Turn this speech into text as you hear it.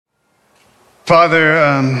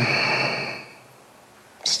Father,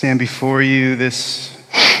 stand before you this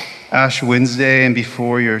Ash Wednesday and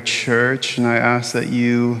before your church, and I ask that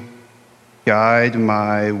you guide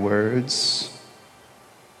my words,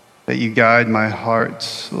 that you guide my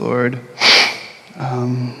heart, Lord.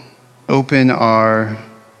 Open our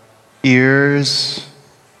ears,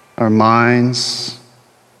 our minds,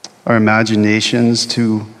 our imaginations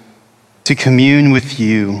to commune with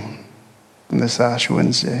you on this Ash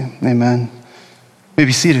Wednesday. Amen. You may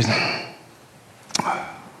be seated.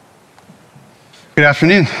 Good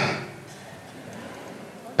afternoon.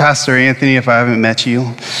 Pastor Anthony, if I haven't met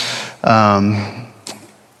you.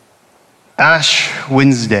 Ash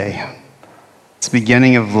Wednesday. It's the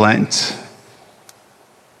beginning of Lent.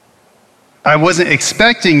 I wasn't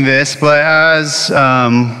expecting this, but as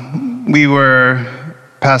we were,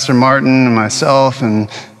 Pastor Martin and myself and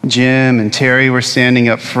Jim and Terry were standing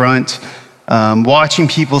up front, watching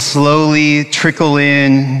people slowly trickle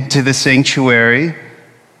in to the sanctuary,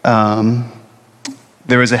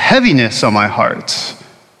 there was a heaviness on my heart.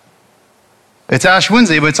 It's Ash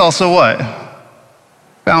Wednesday, but it's also what?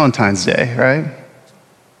 Valentine's Day, right?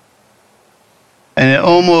 And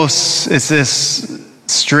it's this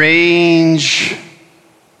strange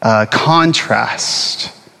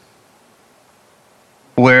contrast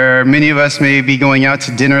where many of us may be going out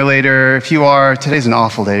to dinner later. If you are, today's an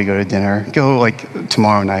awful day to go to dinner. Go like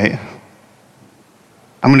tomorrow night.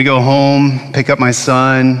 I'm going to go home, pick up my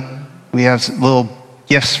son. We have little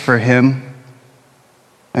gifts for him.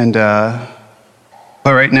 And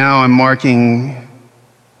but right now I'm marking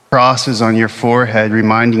crosses on your forehead,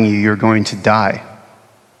 reminding you you're going to die.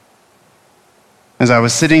 As I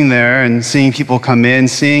was sitting there and seeing people come in,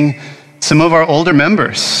 seeing some of our older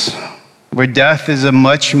members, where death is a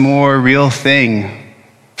much more real thing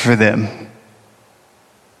for them.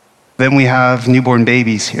 Then we have newborn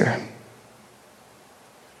babies here.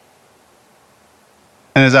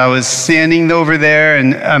 And as I was standing over there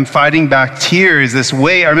and I'm fighting back tears, this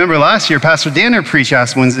weight, I remember last year, Pastor Danner preached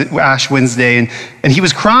Ash Wednesday, and he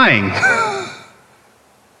was crying.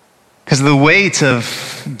 Because the weight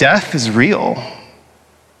of death is real.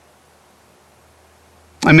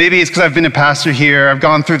 And maybe it's because I've been a pastor here. I've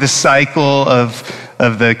gone through the cycle of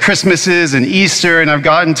the Christmases and Easter, and I've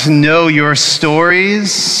gotten to know your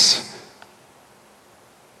stories.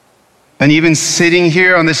 And even sitting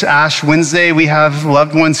here on this Ash Wednesday, we have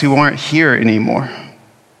loved ones who aren't here anymore.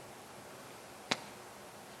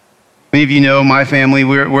 Many of you know my family,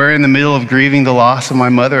 we're in the middle of grieving the loss of my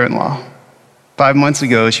mother-in-law. 5 months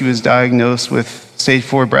ago, she was diagnosed with stage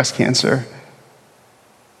 4 breast cancer.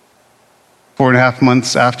 4.5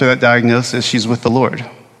 months after that diagnosis, she's with the Lord.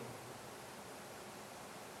 And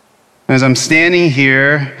as I'm standing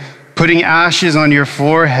here, putting ashes on your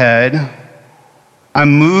forehead,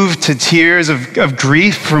 I'm moved to tears of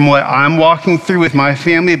grief from what I'm walking through with my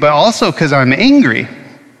family, but also because I'm angry.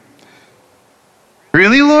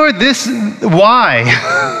 Really, Lord?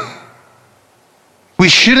 Why? We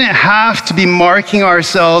shouldn't have to be marking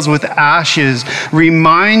ourselves with ashes,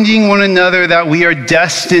 reminding one another that we are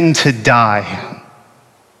destined to die.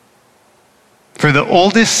 For the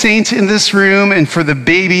oldest saint in this room and for the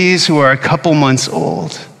babies who are a couple months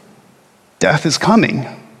old, death is coming.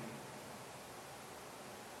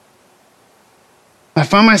 I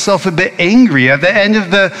find myself a bit angry at the end of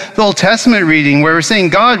the Old Testament reading where we're saying,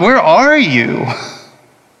 God, where are you?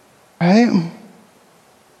 Right?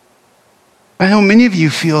 I know many of you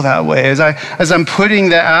feel that way as I'm putting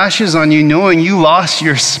the ashes on you, knowing you lost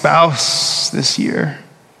your spouse this year.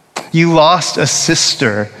 You lost a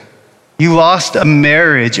sister. You lost a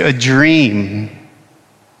marriage, a dream.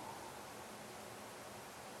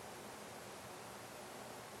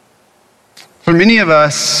 For many of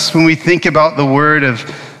us, when we think about the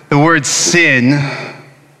word sin,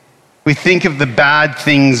 we think of the bad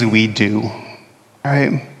things we do,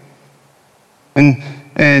 right?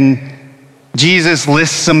 And Jesus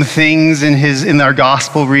lists some things in our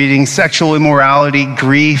gospel reading: sexual immorality,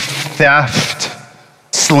 grief, theft,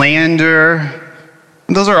 slander.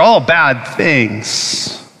 Those are all bad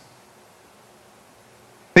things.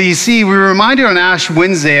 But you see, we're reminded on Ash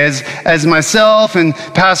Wednesday as myself and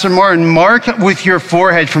Pastor Martin mark with your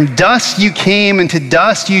forehead, from dust you came and to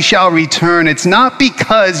dust you shall return. It's not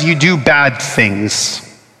because you do bad things.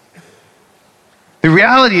 The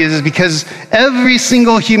reality is because every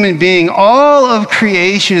single human being, all of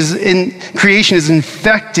creation is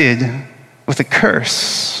infected with a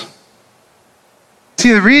curse.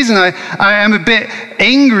 See, the reason I am a bit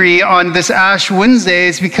angry on this Ash Wednesday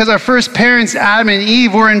is because our first parents, Adam and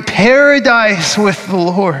Eve, were in paradise with the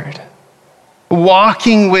Lord,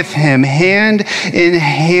 walking with him hand in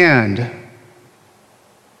hand.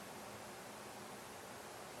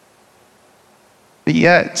 But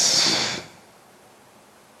yet,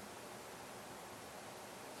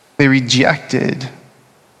 they rejected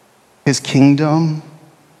his kingdom,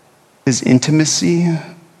 his intimacy,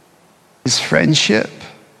 his friendship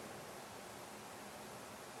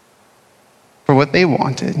for what they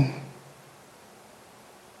wanted.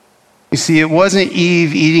 You see, it wasn't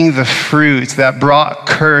Eve eating the fruit that brought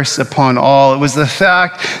curse upon all. It was the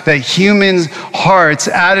fact that humans' hearts,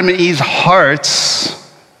 Adam and Eve's hearts,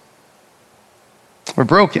 were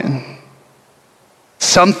broken.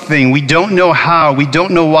 Something, we don't know how, we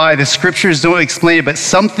don't know why, the scriptures don't explain it, but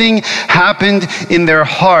something happened in their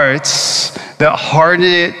hearts that hardened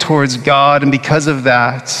it towards God, and because of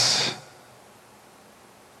that,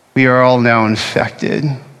 we are all now infected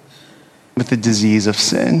with the disease of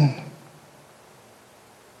sin.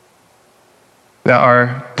 That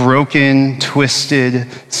our broken, twisted,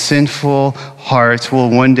 sinful hearts will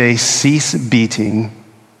one day cease beating,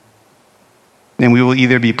 and we will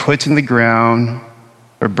either be put in the ground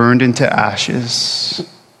or burned into ashes.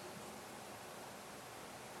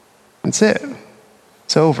 That's it.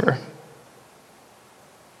 It's over.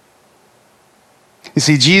 You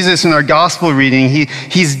see, Jesus in our gospel reading,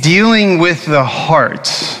 he's dealing with the heart.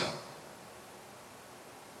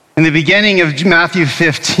 In the beginning of Matthew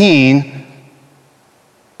 15,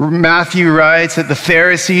 Matthew writes that the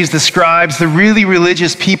Pharisees, the scribes, the really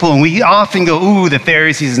religious people, and we often go, ooh, the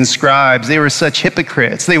Pharisees and scribes, they were such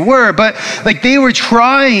hypocrites. They were, but they were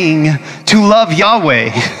trying to love Yahweh.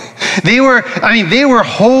 They were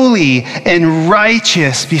holy and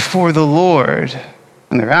righteous before the Lord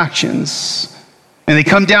in their actions. And they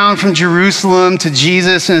come down from Jerusalem to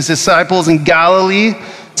Jesus and his disciples in Galilee.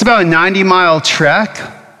 It's about a 90-mile trek.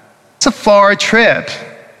 It's a far trip.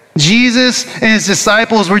 Jesus and his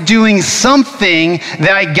disciples were doing something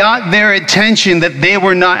that got their attention that they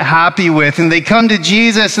were not happy with. And they come to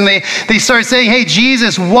Jesus and they start saying, hey,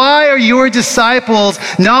 Jesus, why are your disciples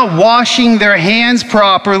not washing their hands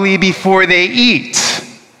properly before they eat?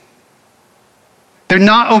 They're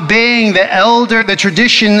not obeying the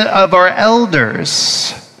tradition of our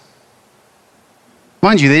elders.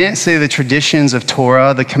 Mind you, they didn't say the traditions of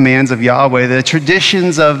Torah, the commands of Yahweh, the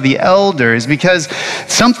traditions of the elders, because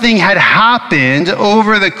something had happened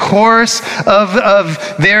over the course of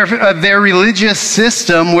their religious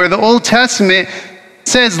system where the Old Testament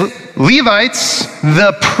says Levites,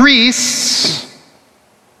 the priests,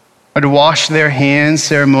 are to wash their hands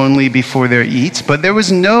ceremonially before they eat, but there was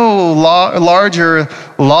no larger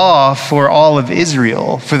law for all of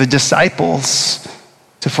Israel, for the disciples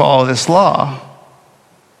to follow this law.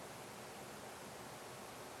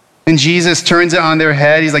 And Jesus turns it on their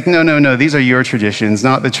head. He's like, no, these are your traditions,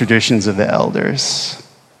 not the traditions of the elders.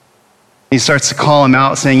 He starts to call them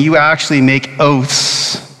out, saying, you actually make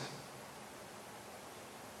oaths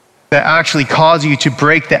that actually cause you to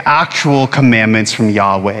break the actual commandments from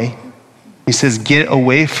Yahweh. He says, get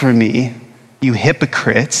away from me, you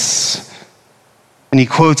hypocrites. And he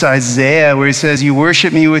quotes Isaiah where he says, you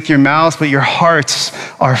worship me with your mouths, but your hearts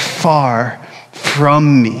are far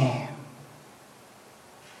from me.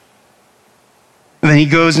 And then he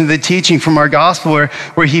goes into the teaching from our gospel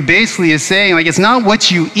where he basically is saying, it's not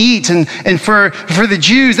what you eat. And for the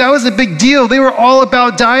Jews, that was a big deal. They were all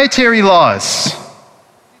about dietary laws.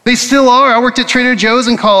 They still are. I worked at Trader Joe's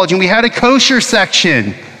in college, and we had a kosher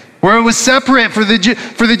section where it was separate for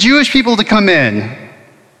the Jewish people to come in.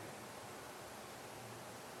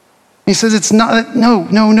 He says, it's not,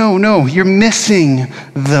 no. You're missing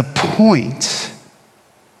the point.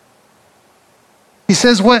 He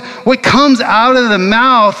says what comes out of the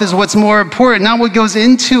mouth is what's more important, not what goes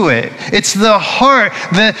into it. It's the heart,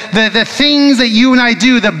 the things that you and I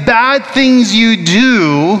do, the bad things you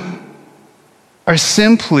do are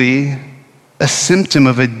simply a symptom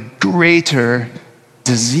of a greater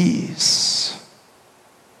disease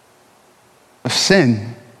of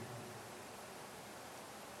sin.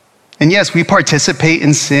 And yes, we participate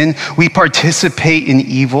in sin. We participate in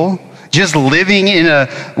evil. Just living in a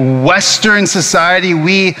Western society,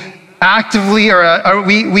 we actively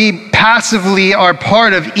we passively are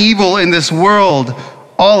part of evil in this world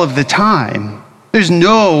all of the time. There's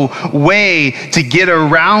no way to get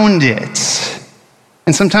around it.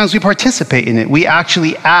 And sometimes we participate in it. We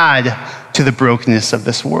actually add to the brokenness of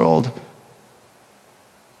this world.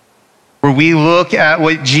 Where we look at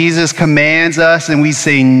what Jesus commands us and we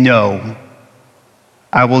say, no,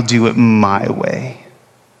 I will do it my way.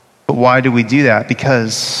 But why do we do that?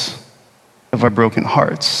 Because of our broken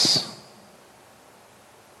hearts.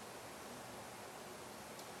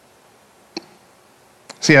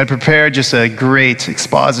 See, I'd prepared just a great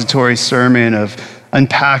expository sermon of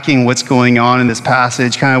unpacking what's going on in this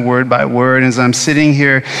passage, kind of word by word. And as I'm sitting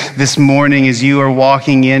here this morning, as you are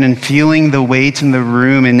walking in and feeling the weight in the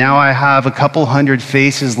room, and now I have a couple hundred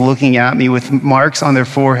faces looking at me with marks on their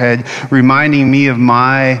forehead, reminding me of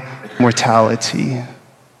my mortality.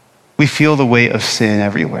 We feel the weight of sin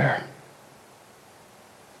everywhere.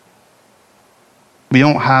 We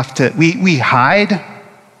don't have to, we hide.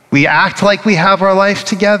 We act like we have our life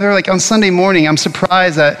together. Like on Sunday morning, I'm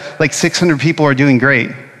surprised that like 600 people are doing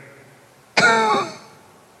great.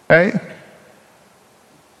 Right?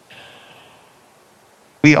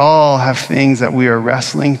 We all have things that we are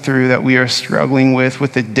wrestling through, that we are struggling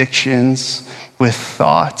with addictions, with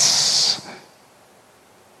thoughts,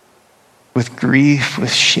 with grief,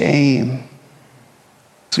 with shame.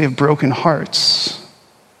 So we have broken hearts.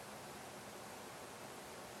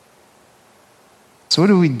 So what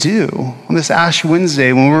do we do on this Ash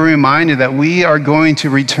Wednesday when we're reminded that we are going to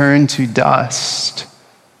return to dust?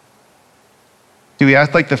 Do we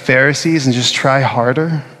act like the Pharisees and just try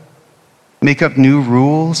harder? Make up new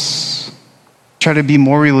rules? Try to be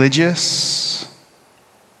more religious?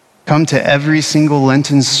 Come to every single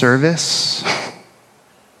Lenten service?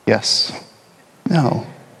 Yes. No.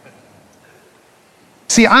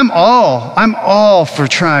 See, I'm all for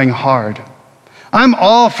trying hard. I'm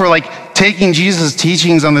all for taking Jesus'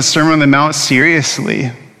 teachings on the Sermon on the Mount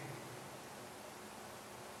seriously.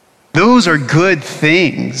 Those are good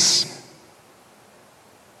things.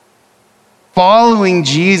 Following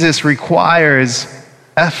Jesus requires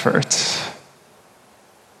effort.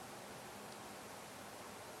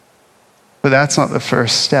 But that's not the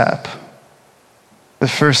first step. The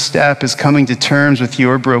first step is coming to terms with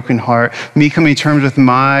your broken heart, me coming to terms with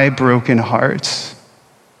my broken heart,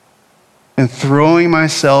 and throwing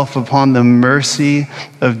myself upon the mercy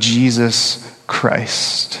of Jesus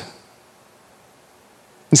Christ.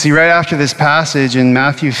 And see, right after this passage in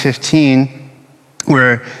Matthew 15,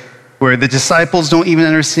 where the disciples don't even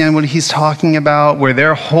understand what he's talking about, where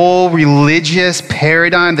their whole religious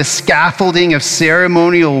paradigm, the scaffolding of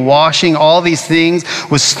ceremonial washing, all these things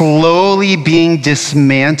was slowly being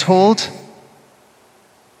dismantled.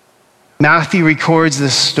 Matthew records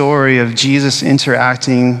this story of Jesus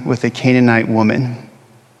interacting with a Canaanite woman.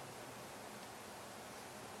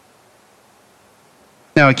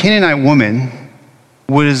 Now, a Canaanite woman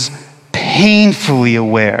was painfully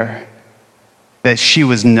aware that she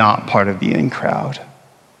was not part of the in crowd.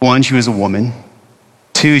 One, she was a woman.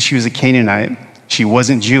 Two, she was a Canaanite. She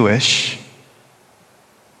wasn't Jewish.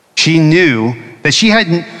 She knew that she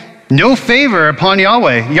had no favor upon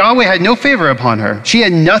Yahweh. Yahweh had no favor upon her. She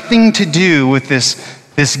had nothing to do with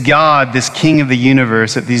this God, this King of the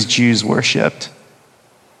universe that these Jews worshipped.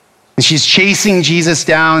 And she's chasing Jesus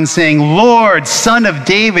down, saying, "Lord, Son of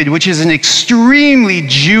David," which is an extremely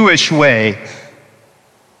Jewish way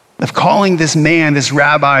of calling this man, this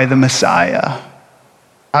rabbi, the Messiah.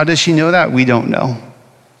 How does she know that? We don't know.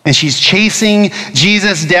 And she's chasing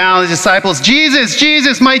Jesus down, the disciples, "Jesus,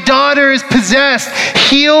 Jesus, my daughter is possessed.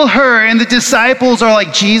 Heal her." And the disciples are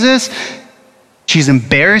like, "Jesus, she's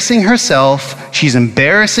embarrassing herself. She's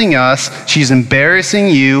embarrassing us. She's embarrassing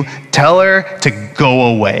you. Tell her to go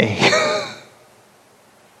away."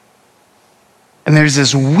 And there's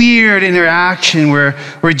this weird interaction where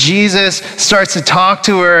Jesus starts to talk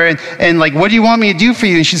to her and "What do you want me to do for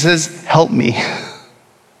you?" And she says, "Help me."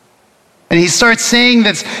 And he starts saying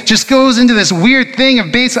that, just goes into this weird thing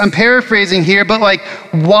of I'm paraphrasing here, but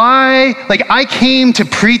why? I came to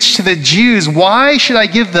preach to the Jews. Why should I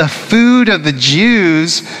give the food of the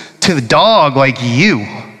Jews to the dog like you?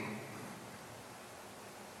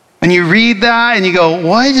 And you read that and you go,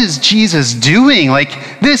 what is Jesus doing?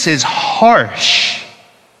 This is harsh.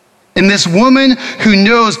 And this woman who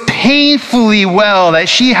knows painfully well that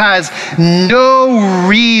she has no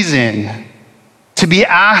reason to be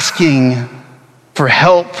asking for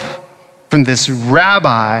help from this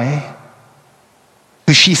rabbi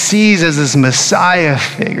who she sees as this Messiah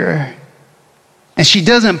figure. And she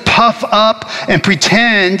doesn't puff up and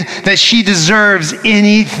pretend that she deserves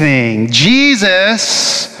anything.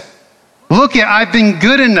 Jesus, look, I've been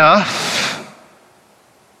good enough.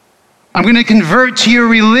 I'm going to convert to your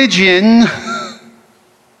religion.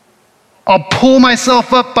 I'll pull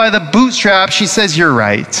myself up by the bootstraps. She says, "You're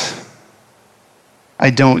right. I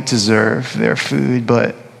don't deserve their food,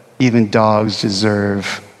 but even dogs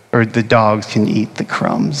deserve, or the dogs can eat the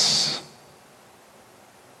crumbs."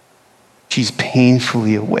 She's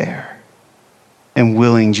painfully aware and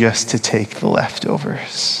willing just to take the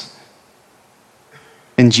leftovers.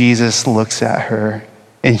 And Jesus looks at her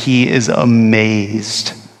and he is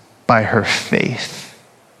amazed by her faith.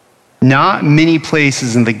 Not many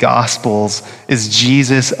places in the Gospels is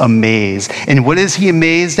Jesus amazed. And what is he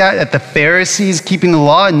amazed at? At the Pharisees keeping the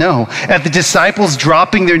law? No. At the disciples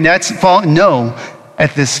dropping their nets? No.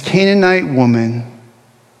 At this Canaanite woman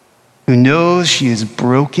who knows she is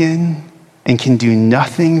broken and can do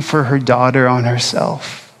nothing for her daughter on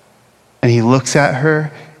herself. And he looks at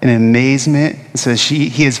her in amazement and says he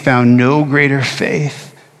has found no greater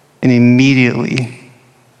faith. And immediately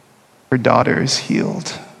her daughter is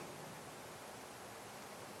healed.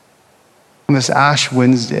 On this Ash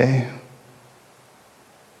Wednesday,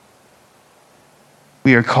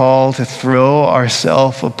 we are called to throw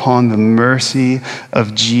ourselves upon the mercy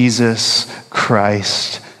of Jesus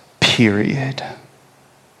Christ, period.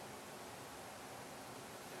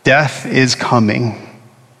 Death is coming.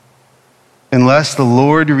 Unless the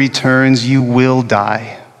Lord returns, you will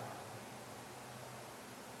die.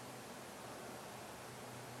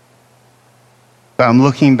 But I'm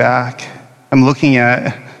looking back, I'm looking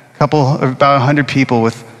at about 100 people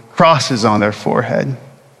with crosses on their forehead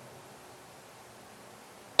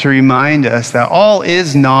to remind us that all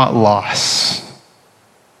is not loss.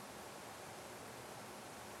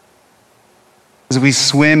 As we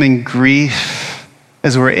swim in grief,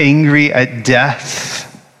 as we're angry at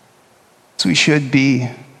death, as we should be,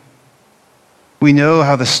 we know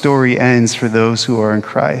how the story ends for those who are in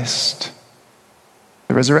Christ,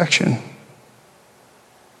 the resurrection.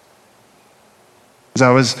 As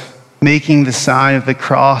I was making the sign of the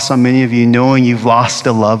cross on many of you, knowing you've lost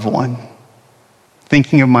a loved one,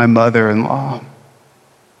 thinking of my mother-in-law,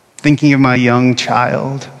 thinking of my young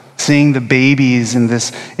child, seeing the babies in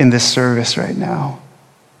this service right now.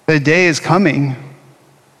 The day is coming.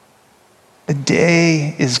 The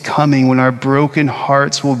day is coming when our broken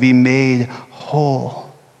hearts will be made whole.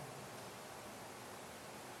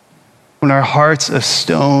 When our hearts of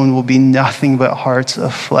stone will be nothing but hearts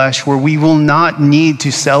of flesh, where we will not need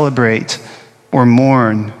to celebrate or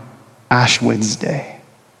mourn Ash Wednesday.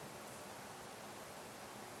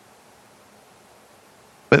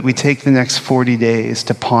 But we take the next 40 days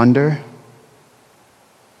to ponder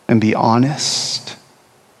and be honest,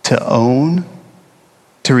 to own,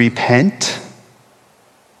 to repent,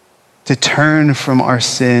 to turn from our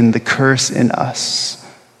sin, the curse in us,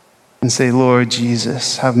 and say, Lord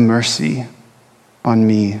Jesus, have mercy on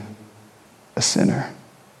me, a sinner.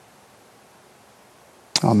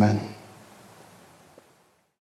 Amen.